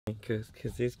Cause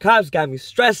these cops got me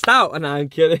stressed out. And I'm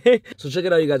kidding. So check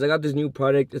it out, you guys. I got this new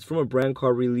product. It's from a brand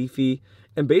called RELEAFY,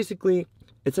 and basically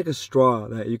it's like a straw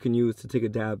that you can use to take a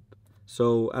dab.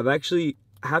 So I've actually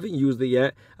haven't used it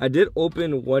yet. I did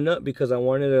open one up because I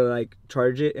wanted to like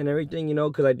charge it and everything, you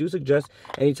know, because I do suggest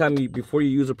anytime before you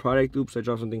use a product, oops, I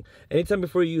dropped something. Anytime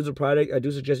before you use a product, I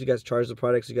do suggest you guys charge the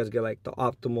product so you guys get like the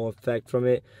optimal effect from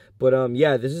it. But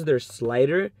yeah, this is their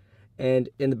slider. And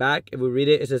in the back, if we read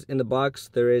it, it says in the box,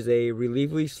 there is a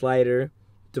RELEAFY slider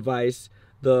device,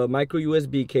 the micro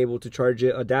USB cable to charge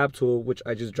it, a dab tool, which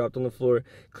I just dropped on the floor,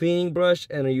 cleaning brush,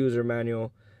 and a user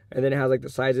manual. And then it has like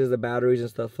the sizes, the batteries, and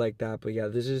stuff like that. But yeah,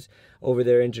 this is over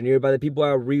there engineered by the people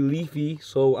at RELEAFY.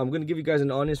 So I'm going to give you guys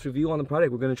an honest review on the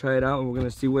product. We're going to try it out and we're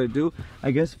going to see what it do. I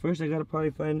guess first I got to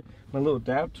probably find my little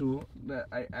dab tool that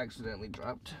I accidentally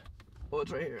dropped. Oh,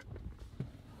 it's right here.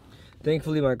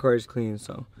 Thankfully my car is clean,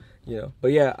 so, you know.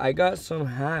 But yeah, I got some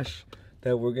hash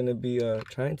that we're going to be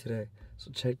trying today. So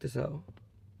check this out.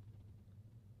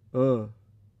 Now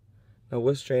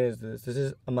what strain is this? This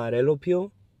is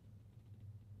Mrthc.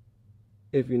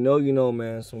 If you know, you know,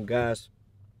 man. Some gas.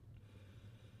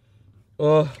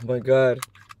 Oh my god.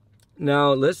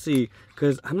 Now let's see,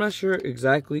 because I'm not sure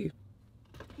exactly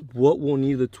what we'll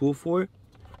need the tool for,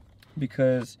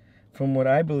 because from what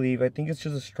I believe, I think it's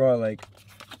just a straw. Like,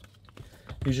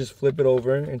 you just flip it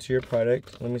over into your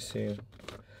product. Let me see.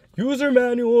 User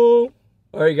manual.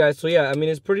 Alright guys, so yeah, I mean,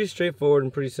 it's pretty straightforward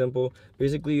and pretty simple.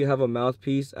 Basically, you have a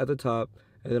mouthpiece at the top,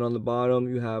 and then on the bottom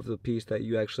you have the piece that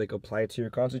you actually like apply to your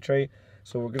concentrate.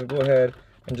 So we're gonna go ahead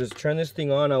and just turn this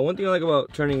thing on. Now, one thing I like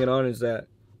about turning it on is that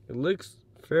it looks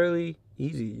fairly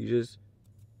easy. You just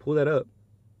pull that up,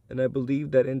 and I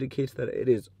believe that indicates that it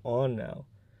is on now.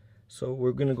 So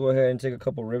we're gonna go ahead and take a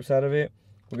couple rips out of it.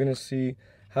 We're gonna see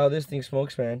how this thing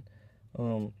smokes, man.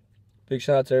 Big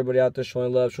shout out to everybody out there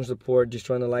showing love, showing support,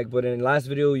 destroying the like button. In the last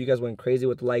video, you guys went crazy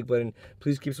with the like button.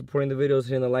 Please keep supporting the videos,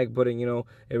 hitting the like button. You know,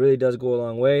 it really does go a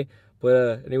long way.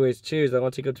 But anyways, cheers. I don't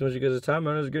want to take up too much of you guys' time,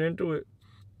 man. Let's get into it.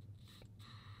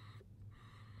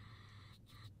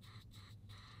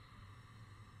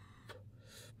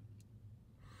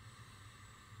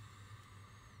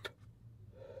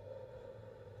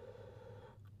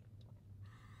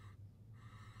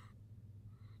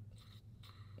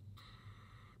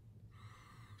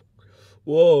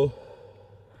 Whoa.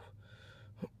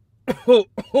 Oh,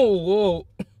 whoa.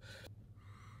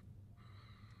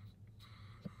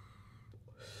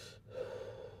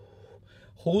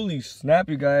 Holy snap,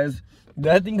 you guys.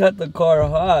 That thing got the car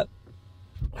hot.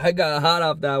 I got hot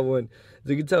off that one. As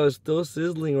you can tell, it's still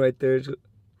sizzling right there.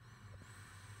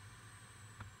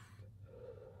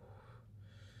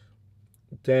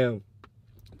 Damn.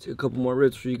 Take a couple more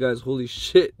rips for you guys. Holy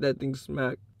shit, that thing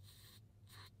smacked.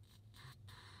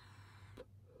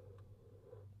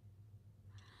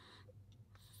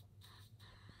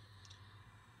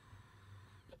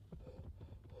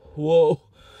 Whoa.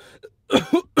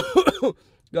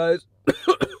 Guys.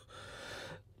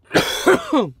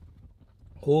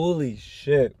 Holy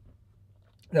shit.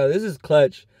 Now this is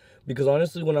clutch, because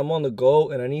honestly, when I'm on the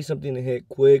go and I need something to hit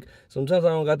quick, sometimes I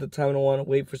don't got the time to want to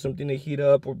wait for something to heat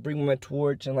up or bring my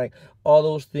torch and like all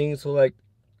those things. So like,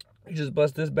 you just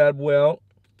bust this bad boy out.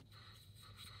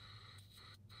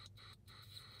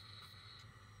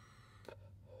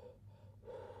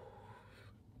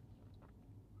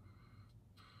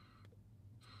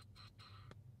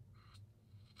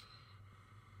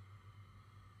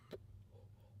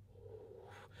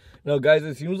 Now guys,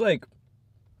 it seems like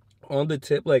on the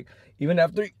tip, like even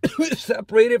after you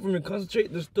separate it from your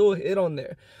concentrate, there's still a hit on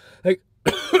there. Like,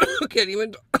 I can't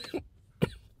even.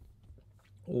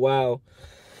 Wow.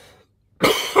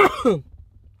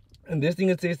 And this thing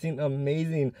is tasting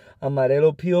amazing.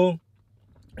 Mrthc.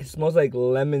 It smells like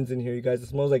lemons in here, you guys. It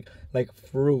smells like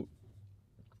fruit.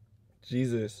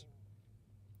 Jesus.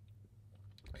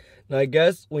 Now I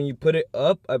guess when you put it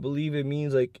up, I believe it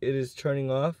means like it is turning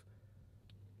off.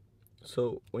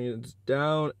 So when it's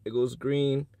down, it goes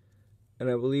green. And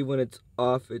I believe when it's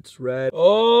off, it's red.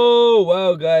 Oh,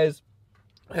 wow, guys.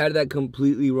 I had that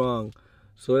completely wrong.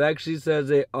 So it actually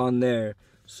says it on there.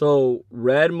 So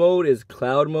red mode is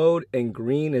cloud mode and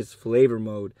green is flavor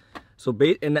mode. So,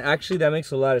 and actually that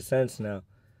makes a lot of sense now.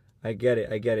 I get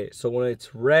it. So when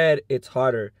it's red, it's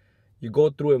hotter. You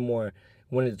go through it more.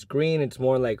 When it's green, it's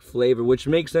more like flavor, which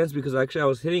makes sense because actually I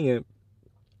was hitting it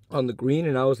on the green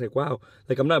and I was like, wow,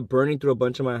 like I'm not burning through a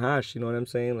bunch of my hash, you know what I'm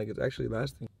saying? Like it's actually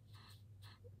lasting.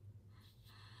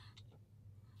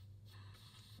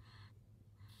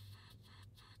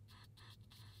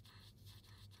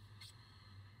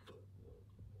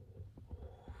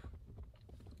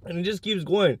 And it just keeps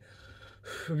going.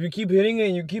 If you keep hitting it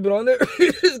and you keep it on there,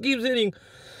 it just keeps hitting.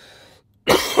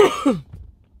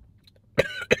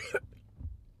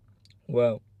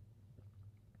 Well,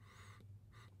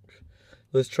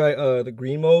 let's try the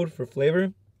green mode for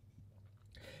flavor.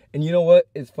 And you know what?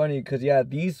 It's funny because yeah,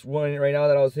 these one right now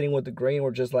that I was hitting with the green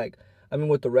were just like, I mean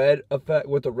with the red effect,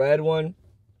 with the red one,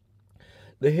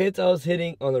 the hits I was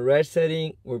hitting on the red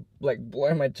setting were like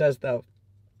blowing my chest out.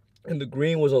 And the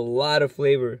green was a lot of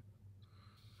flavor.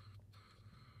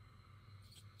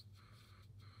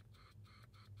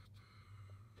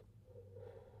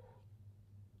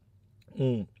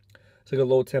 It's like a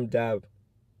low temp dab.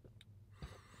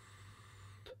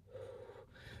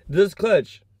 This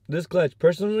clutch.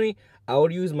 Personally, I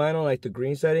would use mine on like the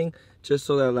green setting just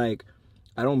so that like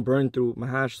I don't burn through my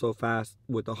hash so fast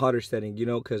with the hotter setting, you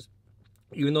know, because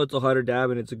even though it's a hotter dab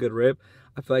and it's a good rip,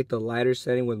 I feel like the lighter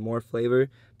setting with more flavor,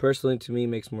 personally to me,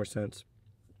 makes more sense.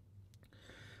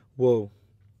 Whoa.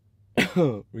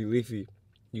 RELEAFY.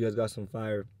 You guys got some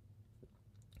fire.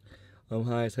 I'm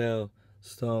high as hell.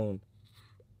 Stone.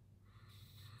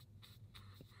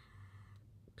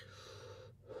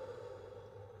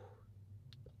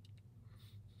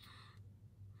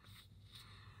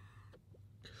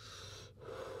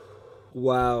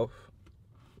 Wow.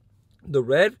 The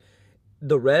red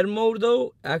mode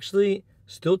though actually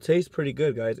still tastes pretty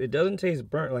good, guys. It doesn't taste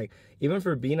burnt. Like even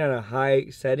for being at a high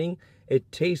setting, it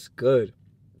tastes good.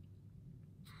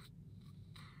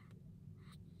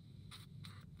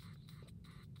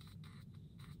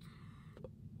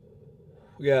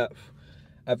 Yeah,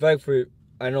 I feel like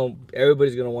I know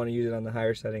everybody's gonna want to use it on the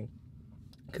higher setting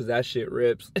because that shit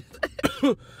rips.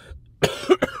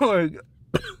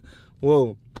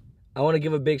 Whoa. I want to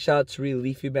give a big shout out to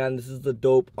RELEAFY, man. This is the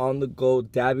dope on-the-go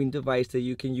dabbing device that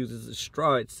you can use as a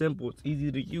straw. It's simple. It's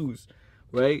easy to use,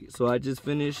 right? So I just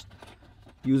finished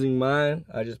using mine.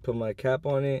 I just put my cap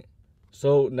on it.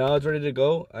 So now it's ready to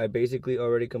go. I basically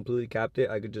already completely capped it.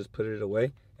 I could just put it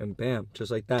away and bam, just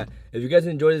like that. If you guys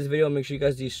enjoyed this video, make sure you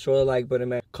guys destroy the like button,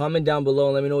 man. Comment down below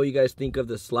and let me know what you guys think of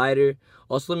the slider.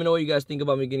 Also, let me know what you guys think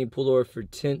about me getting pulled over for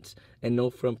tints and no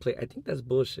front plate. I think that's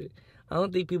bullshit. I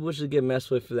don't think people should get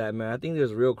messed with for that, man. I think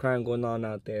there's real crime going on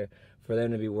out there for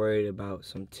them to be worried about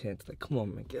some tints. Like, come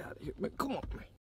on, man, get out of here, man. Come on, man.